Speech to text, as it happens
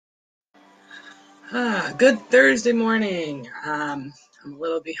Good Thursday morning. I'm a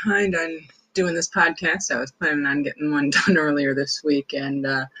little behind on doing this podcast. I was planning on getting one done earlier this week and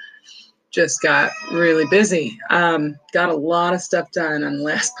just got really busy. Got a lot of stuff done on the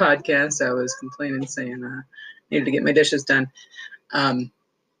last podcast. I was complaining, saying needed to get my dishes done.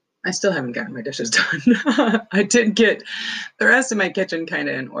 I still haven't gotten my dishes done. I did get the rest of my kitchen kind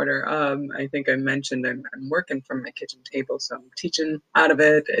of in order. I think I mentioned I'm working from my kitchen table, so I'm teaching out of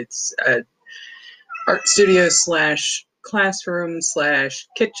it. It's a art studio slash classroom slash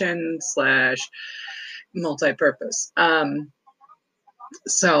kitchen slash multi-purpose.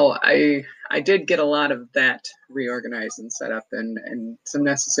 So I did get a lot of that reorganized and set up and some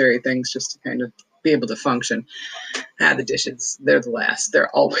necessary things just to kind of be able to function. The dishes, they're the last. They're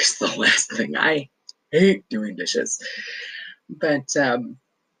always the last thing. I hate doing dishes. But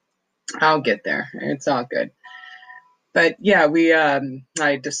I'll get there. It's all good. But yeah,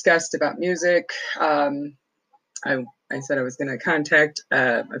 I discussed about music. I said I was going to contact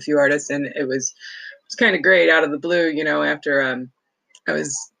a few artists, and it was kind of great out of the blue, after I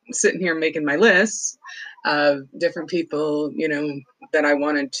was sitting here making my lists of different people, that I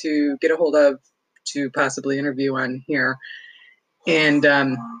wanted to get a hold of to possibly interview on here. And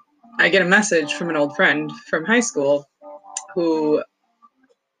I get a message from an old friend from high school who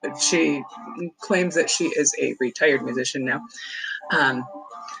she claims that she is a retired musician now.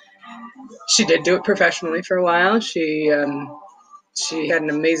 She did do it professionally for a while. She had an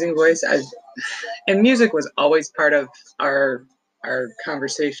amazing voice. And music was always part of our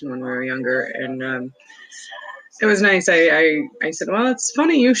conversation when we were younger, and it was nice. I said, well, it's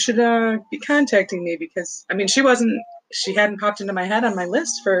funny you should be contacting me, because I mean she hadn't popped into my head on my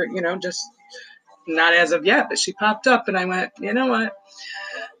list for just not as of yet, but she popped up, and I went, you know what,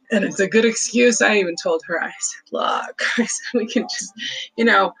 and it's a good excuse. I even told her, I said, look, I said, we can just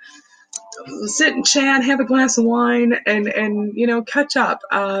sit and chat, have a glass of wine, and catch up.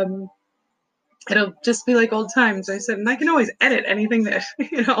 It'll just be like old times. I said, and I can always edit anything that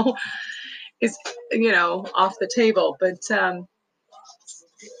is off the table. But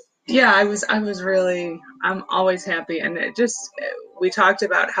yeah, I was really, I'm always happy. And we talked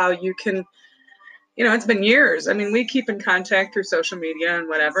about how you can, it's been years. I mean, we keep in contact through social media and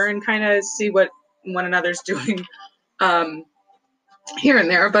whatever, and kind of see what one another's doing here and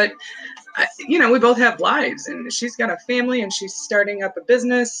there. But we both have lives, and she's got a family, and she's starting up a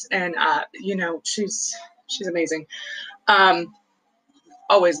business, and she's amazing.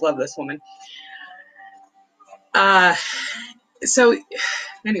 Always love this woman. So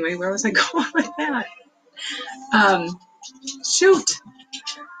anyway, where was I going with that? Shoot,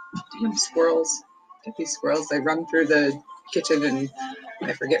 damn squirrels! Get these squirrels! They run through the kitchen, and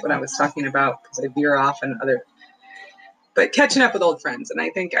I forget what I was talking about because I veer off and other. But catching up with old friends, and I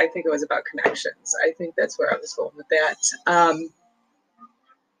think it was about connections. I think that's where I was going with that.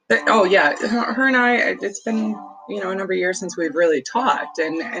 Oh yeah, her and I. It's been a number of years since we've really talked,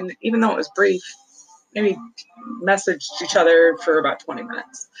 and even though it was brief, maybe messaged each other for about 20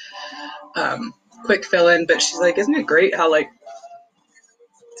 minutes. Quick fill in, but she's like, isn't it great how it's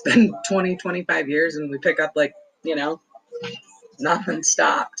been 20, 25 years and we pick up nothing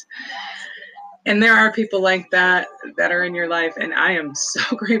stopped. And there are people like that are in your life, and I am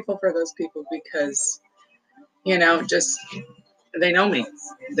so grateful for those people because, just they know me.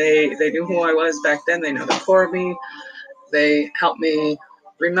 They knew who I was back then. They know the core of me. They help me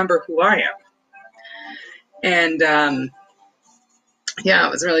remember who I am. And yeah,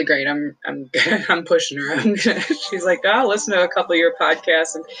 it was really great. I'm pushing her. She's like, oh, listen to a couple of your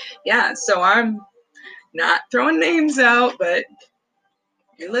podcasts, and yeah. So I'm not throwing names out, but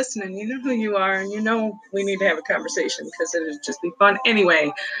you're listening. You know who you are, and we need to have a conversation because it would just be fun. Anyway,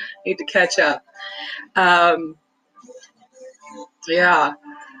 need to catch up. Yeah.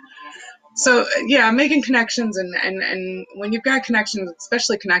 So yeah, making connections, and when you've got connections,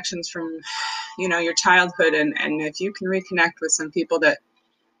 especially connections from your childhood, and if you can reconnect with some people that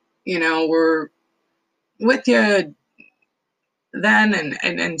were with you then,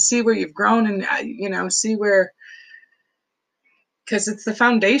 and see where you've grown, and see where, because it's the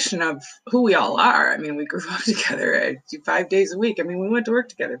foundation of who we all are. I mean, we grew up together 5 days a week. I mean, we went to work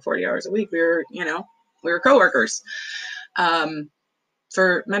together 40 hours a week. We were coworkers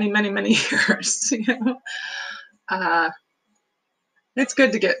for many, many, many years. It's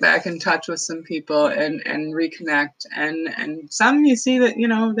good to get back in touch with some people and reconnect, and some you see that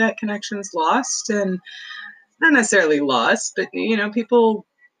that connection's lost, and not necessarily lost, but people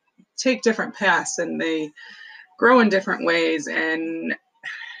take different paths and they grow in different ways, and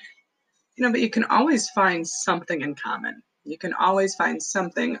but you can always find something in common. You can always find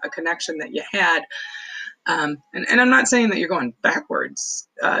something, a connection that you had. And I'm not saying that you're going backwards.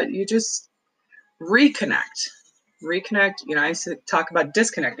 You just reconnect. Reconnect. I talk about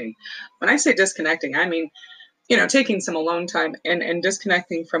disconnecting. When I say disconnecting, I mean, taking some alone time and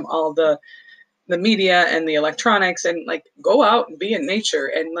disconnecting from all the media and the electronics, and like go out and be in nature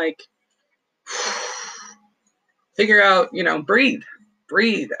and like figure out, breathe.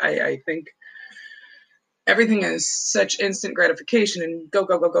 I think everything is such instant gratification and go,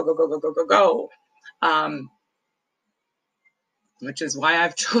 go, go, go, go, go, go, go, go, go. Which is why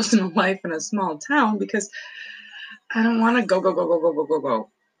I've chosen a life in a small town, because I don't want to go, go, go, go, go, go, go, go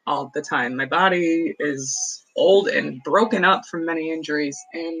all the time. My body is old and broken up from many injuries,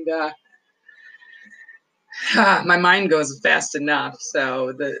 and my mind goes fast enough.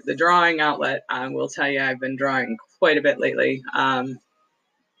 So the drawing outlet, I will tell you, I've been drawing quite a bit lately.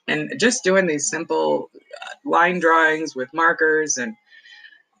 And just doing these simple line drawings with markers, and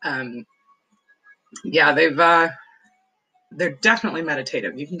yeah, they're definitely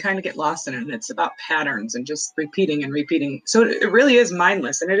meditative. You can kind of get lost in it, and it's about patterns and just repeating and repeating. So it really is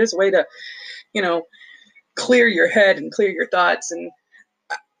mindless, and it is a way to, clear your head and clear your thoughts. And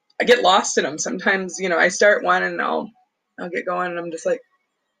I get lost in them sometimes. I start one and I'll get going, and I'm just like,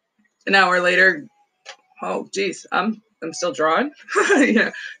 an hour later, oh geez, I'm still drawing.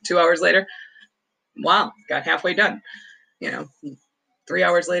 2 hours later, wow, got halfway done. 3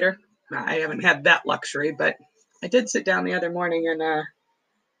 hours later, I haven't had that luxury, but I did sit down the other morning and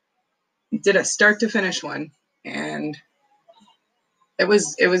did a start to finish one, and it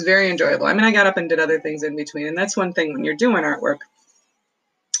was very enjoyable. I mean, I got up and did other things in between, and that's one thing when you're doing artwork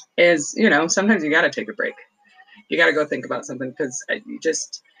is, sometimes you got to take a break. You got to go think about something, because you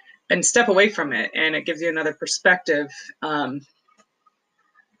just, and step away from it, and it gives you another perspective. Kind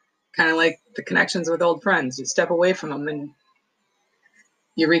of like the connections with old friends. You step away from them and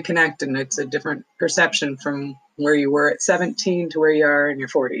you reconnect, and it's a different perception from where you were at 17 to where you are in your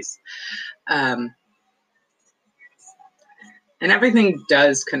 40s. And everything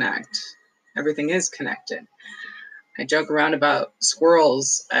does connect. Everything is connected. I joke around about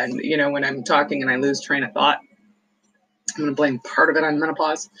squirrels, and when I'm talking and I lose train of thought, I'm going to blame part of it on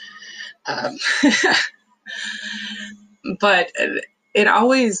menopause. But it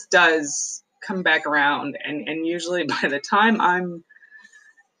always does come back around, and usually by the time I'm,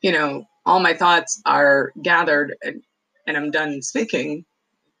 all my thoughts are gathered and I'm done speaking,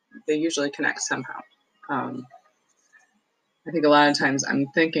 they usually connect somehow. I think a lot of times I'm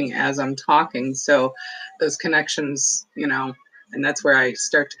thinking as I'm talking, so those connections, and that's where I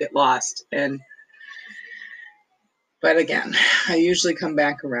start to get lost. But again, I usually come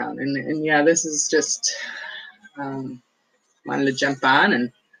back around, and yeah, this is just wanted to jump on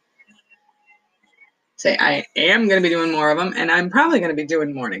and say I am going to be doing more of them, and I'm probably going to be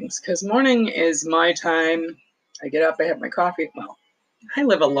doing mornings, because morning is my time. I get up, I have my coffee. Well, I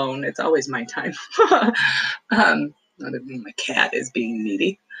live alone. It's always my time. Other than my cat is being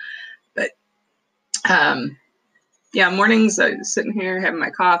needy. But yeah, mornings I'm sitting here having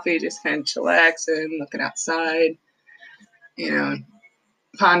my coffee, just kind of chillaxing, looking outside,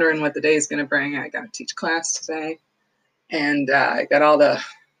 pondering what the day's going to bring. I got to teach class today, and I got all the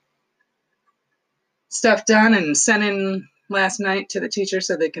stuff done and sent in last night to the teacher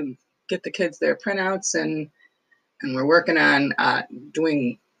so they can get the kids their printouts, and we're working on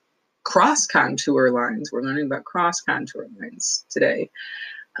doing cross contour lines. We're learning about cross contour lines today.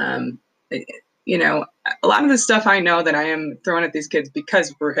 A lot of the stuff I know that I am throwing at these kids,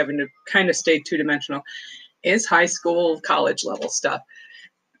 because we're having to kind of stay two-dimensional, is high school, college level stuff.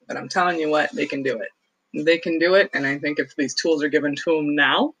 But I'm telling you what, they can do it. They can do it, and I think if these tools are given to them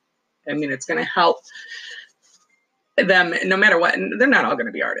now, I mean, it's going to help them no matter what. And they're not all going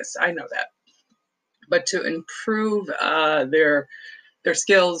to be artists, I know that. But to improve their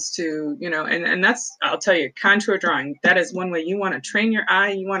skills to, and that's, I'll tell you, contour drawing, that is one way you want to train your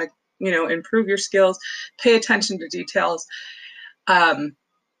eye. You want to, improve your skills, pay attention to details.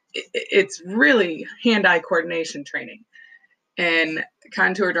 It's really hand-eye coordination training. And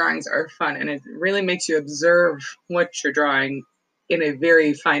contour drawings are fun, and it really makes you observe what you're drawing in a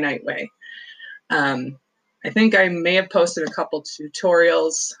very finite way. I think I may have posted a couple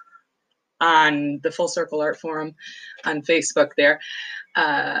tutorials on the Full Circle Art Forum on Facebook there.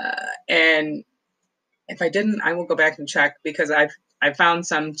 And if I didn't, I will go back and check, because I found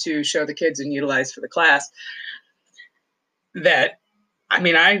some to show the kids and utilize for the class that, I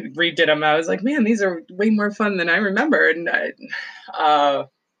mean, I redid them. I was like, man, these are way more fun than I remember. And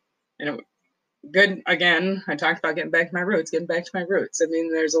good, again, I talked about getting back to my roots. I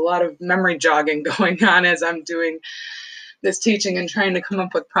mean, there's a lot of memory jogging going on as I'm doing this teaching and trying to come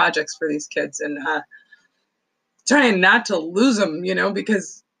up with projects for these kids, and trying not to lose them,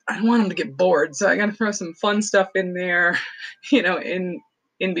 because I don't want them to get bored. So I got to throw some fun stuff in there, in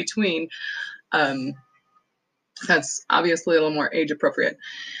between. That's obviously a little more age appropriate.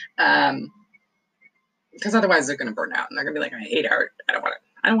 Because otherwise they're going to burn out and they're going to be like, I hate art. I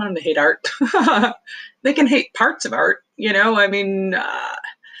don't want them to hate art. They can hate parts of art,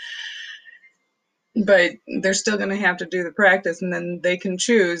 but they're still going to have to do the practice, and then they can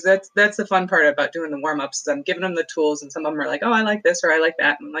choose. That's the fun part about doing the warm-ups. I'm giving them the tools, and some of them are like, oh, I like this or I like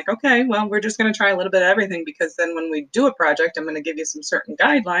that. And I'm like, okay, well, we're just going to try a little bit of everything, because then when we do a project, I'm going to give you some certain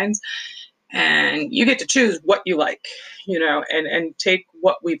guidelines, and you get to choose what you like, and take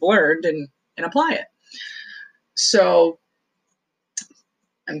what we've learned and apply it. So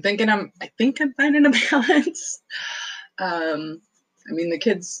I think I'm finding a balance. The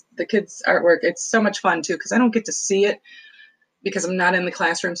kids' artwork, it's so much fun too, because I don't get to see it because I'm not in the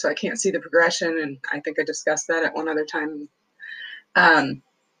classroom, so I can't see the progression. And I think I discussed that at one other time. And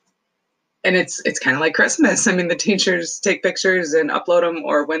it's kind of like Christmas. The teachers take pictures and upload them,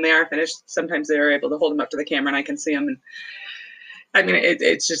 or when they are finished, sometimes they are able to hold them up to the camera and I can see them. And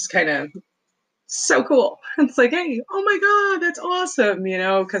it's just kind of so cool. It's like, hey, oh my God, that's awesome,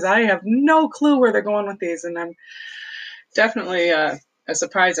 because I have no clue where they're going with these, and I'm definitely a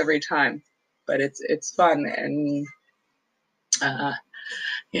surprise every time. But it's fun, and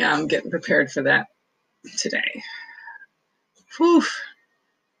I'm getting prepared for that today. Whew.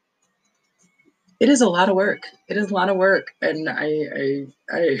 It is a lot of work. And I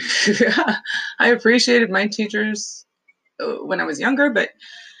I appreciated my teachers when I was younger, but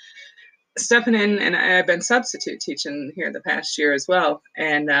stepping in, and I've been substitute teaching here the past year as well,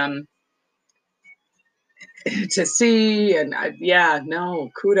 and to see, and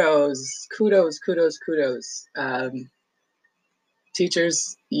kudos.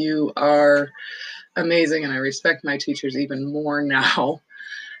 Teachers, you are amazing, and I respect my teachers even more now,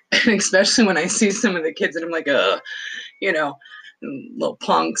 and especially when I see some of the kids and I'm like, little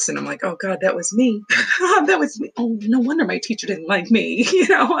punks, and I'm like, oh God, that was me. That was me. Oh, no wonder my teacher didn't like me.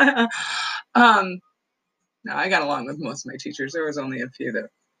 No, I got along with most of my teachers. There was only a few that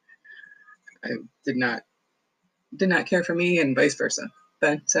I did not care for me, and vice versa.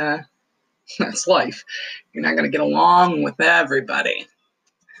 But that's life. You're not going to get along with everybody.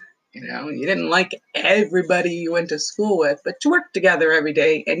 You didn't like everybody you went to school with, but you worked together every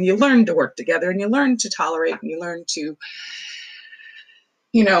day, and you learned to work together, and you learned to tolerate, and you learned to,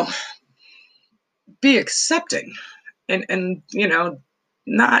 be accepting, and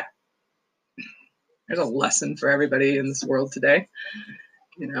not. There's a lesson for everybody in this world today.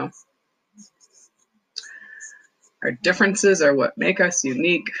 Our differences are what make us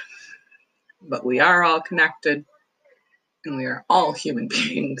unique, but we are all connected, and we are all human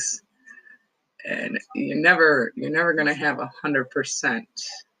beings. And you're never going to have 100%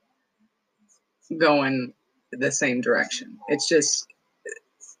 going the same direction. It's just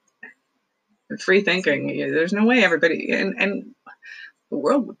free thinking. There's no way everybody, and the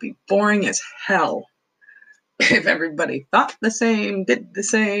world would be boring as hell if everybody thought the same, did the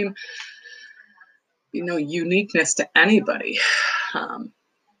same. Uniqueness to anybody. And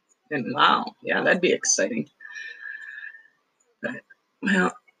wow, yeah, that'd be exciting. But,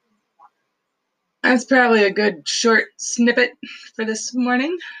 well, that's probably a good short snippet for this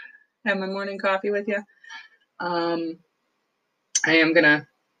morning. Have my morning coffee with you. I'm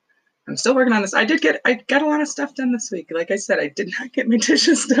still working on this. I got a lot of stuff done this week. Like I said, I did not get my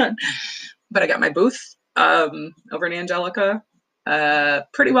dishes done, but I got my booth over in Angelica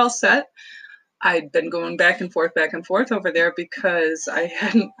pretty well set. I'd been going back and forth over there because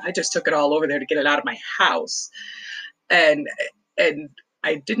I just took it all over there to get it out of my house. And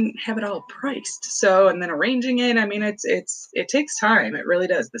I didn't have it all priced. So, and then arranging it, it takes time. It really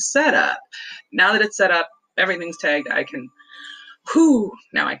does. The setup, now that it's set up, everything's tagged, now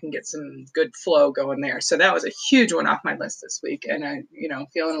I can get some good flow going there. So that was a huge one off my list this week. And I,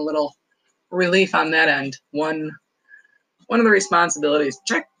 feeling a little relief on that end. One of the responsibilities,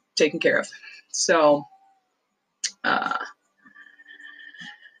 taken care of. So, I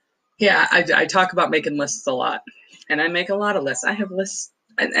talk about making lists a lot, and I make a lot of lists. I have lists,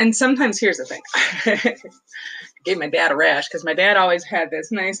 and sometimes here's the thing. I gave my dad a rash because my dad always had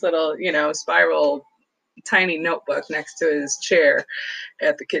this nice little, spiral, tiny notebook next to his chair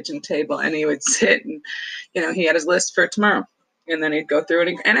at the kitchen table, and he would sit and, he had his list for tomorrow, and then he'd go through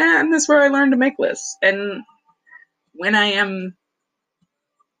it, and that's where I learned to make lists. And when I am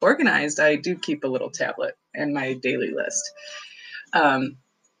organized, I do keep a little tablet and my daily list.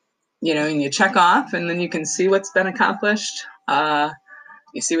 and you check off, and then you can see what's been accomplished.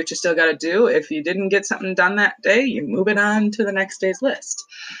 You see what you still got to do. If you didn't get something done that day, you move it on to the next day's list.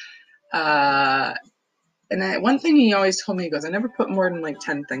 And one thing he always told me, he goes, I never put more than like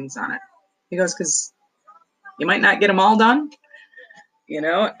 10 things on it. He goes, because you might not get them all done,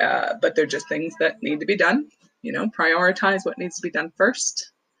 but they're just things that need to be done. Prioritize what needs to be done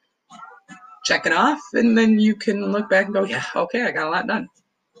first. Check it off, and then you can look back and go, yeah, okay, I got a lot done.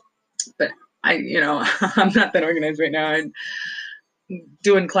 But I'm not that organized right now. I'm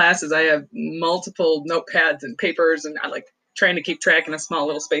doing classes. I have multiple notepads and papers, and I like trying to keep track in a small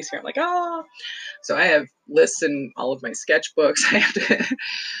little space here. I'm like, so I have lists in all of my sketchbooks. I have to,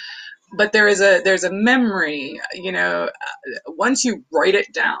 but there's a memory, once you write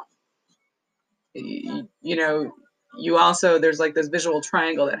it down, you also, there's like this visual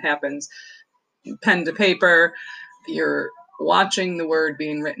triangle that happens, pen to paper, you're watching the word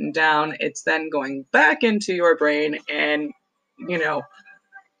being written down. It's then going back into your brain and,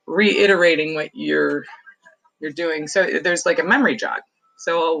 reiterating what you're doing. So there's like a memory jog.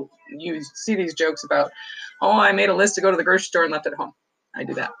 So you see these jokes about, I made a list to go to the grocery store and left it at home. I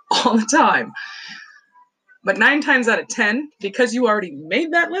do that all the time. But 9 times out of 10, because you already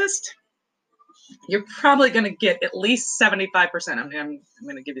made that list, you're probably going to get at least 75%. I'm going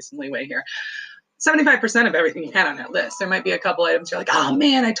to give you some leeway here. 75% of everything you had on that list. There might be a couple items you're like, oh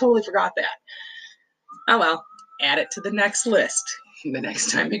man, I totally forgot that. Oh well, add it to the next list the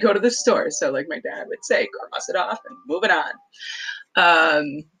next time you go to the store. So like my dad would say, cross it off and move it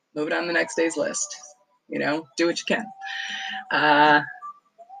on. Move it on the next day's list. Do what you can. God,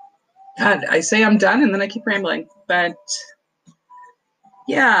 I say I'm done and then I keep rambling, but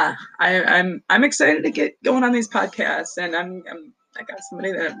yeah, I'm excited to get going on these podcasts, and I got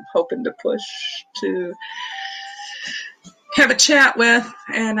somebody that I'm hoping to push to have a chat with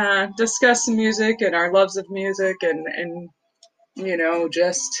and discuss some music and our loves of music and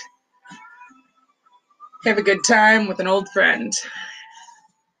just have a good time with an old friend.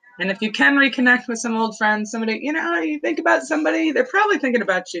 And if you can reconnect with some old friends, somebody, you think about somebody, they're probably thinking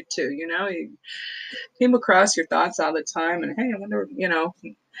about you too. You came across your thoughts all the time, and hey, I wonder,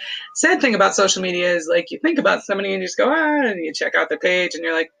 sad thing about social media is like you think about somebody and you just go, and you check out the page and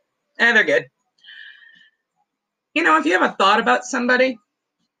you're like, they're good. If you have a thought about somebody,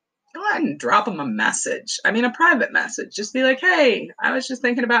 go ahead and drop them a message. I mean, a private message. Just be like, hey, I was just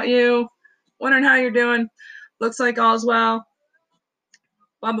thinking about you, wondering how you're doing. Looks like all's well.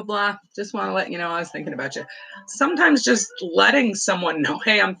 Blah, blah, blah. Just want to let you know I was thinking about you. Sometimes just letting someone know,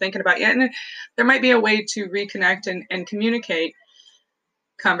 hey, I'm thinking about you. And there might be a way to reconnect and communicate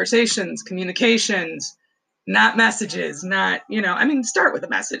conversations, communications, not messages, not, start with a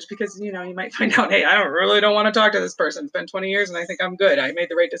message because, you might find out, hey, I really don't want to talk to this person. It's been 20 years and I think I'm good. I made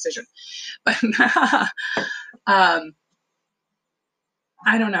the right decision. But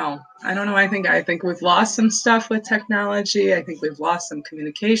I don't know. I think we've lost some stuff with technology. I think we've lost some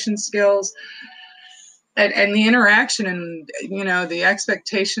communication skills and the interaction and, the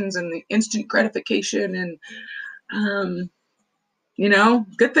expectations and the instant gratification and,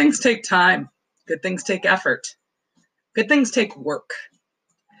 good things take time. Good things take effort. Good things take work.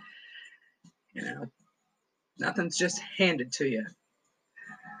 Nothing's just handed to you.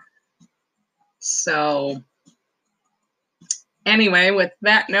 So anyway, with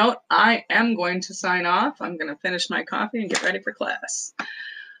that note, I am going to sign off. I'm going to finish my coffee and get ready for class.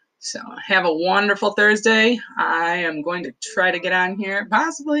 So have a wonderful Thursday. I am going to try to get on here,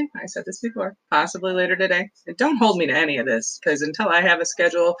 possibly, I said this before, possibly later today. And don't hold me to any of this, because until I have a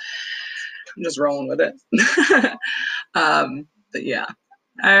schedule, I'm just rolling with it. But yeah.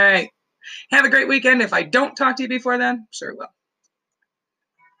 All right. Have a great weekend. If I don't talk to you before then, sure will.